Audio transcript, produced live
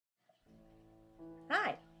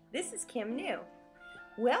Hi, this is Kim New.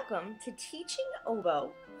 Welcome to Teaching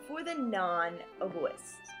Oboe for the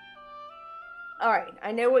Non-Oboist. Alright,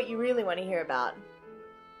 I know what you really want to hear about.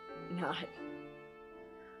 Not.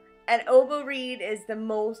 An oboe read is the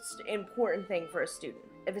most important thing for a student.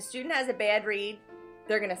 If a student has a bad read,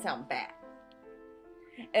 they're going to sound bad.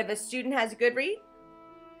 If a student has a good read,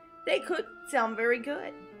 they could sound very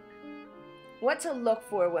good. What to look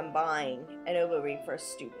for when buying an oboe reed for a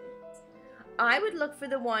student? I would look for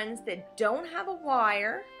the ones that don't have a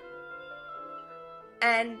wire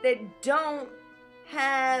and that don't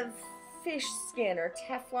have fish skin or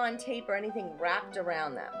Teflon tape or anything wrapped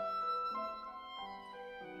around them.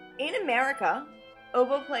 In America,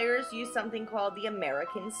 oboe players use something called the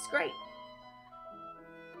American scrape.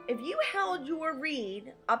 If you held your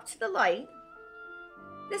reed up to the light,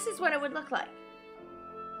 this is what it would look like.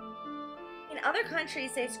 In other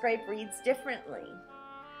countries, they scrape reeds differently.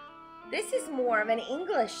 This is more of an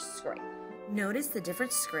English scrape. Notice the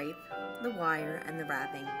different scrape, the wire, and the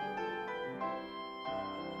wrapping.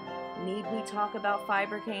 Need we talk about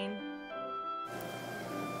fiber cane?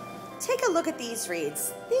 Take a look at these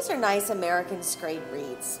reeds. These are nice American scrape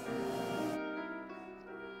reeds.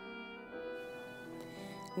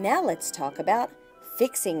 Now let's talk about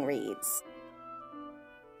fixing reeds.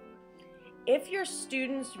 If your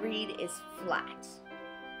student's reed is flat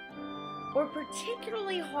or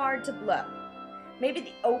particularly hard to blow, maybe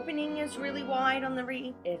the opening is really wide on the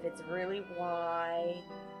reed. If it's really wide,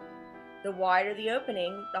 the wider the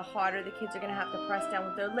opening, the harder the kids are going to have to press down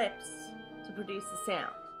with their lips to produce the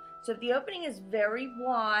sound. So if the opening is very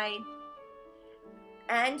wide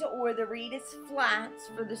and or the reed is flat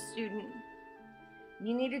for the student,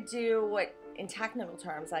 you need to do what in technical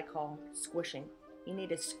terms I call squishing. You need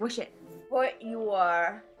to squish it. Put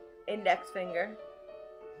your index finger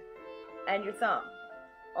and your thumb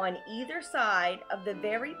on either side of the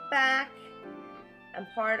very back and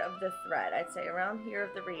part of the thread. I'd say around here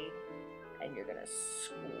of the reed, and you're gonna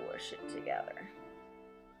squish it together.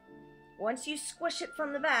 Once you squish it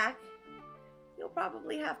from the back, you'll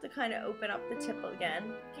probably have to kind of open up the tip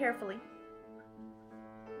again, carefully.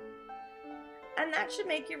 And that should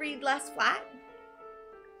make your reed less flat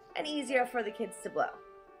and easier for the kids to blow.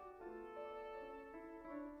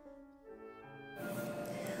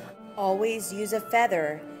 Always use a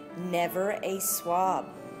feather, never a swab.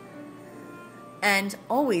 And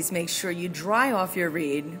always make sure you dry off your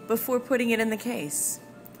reed before putting it in the case.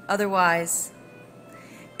 Otherwise,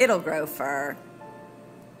 it'll grow fur.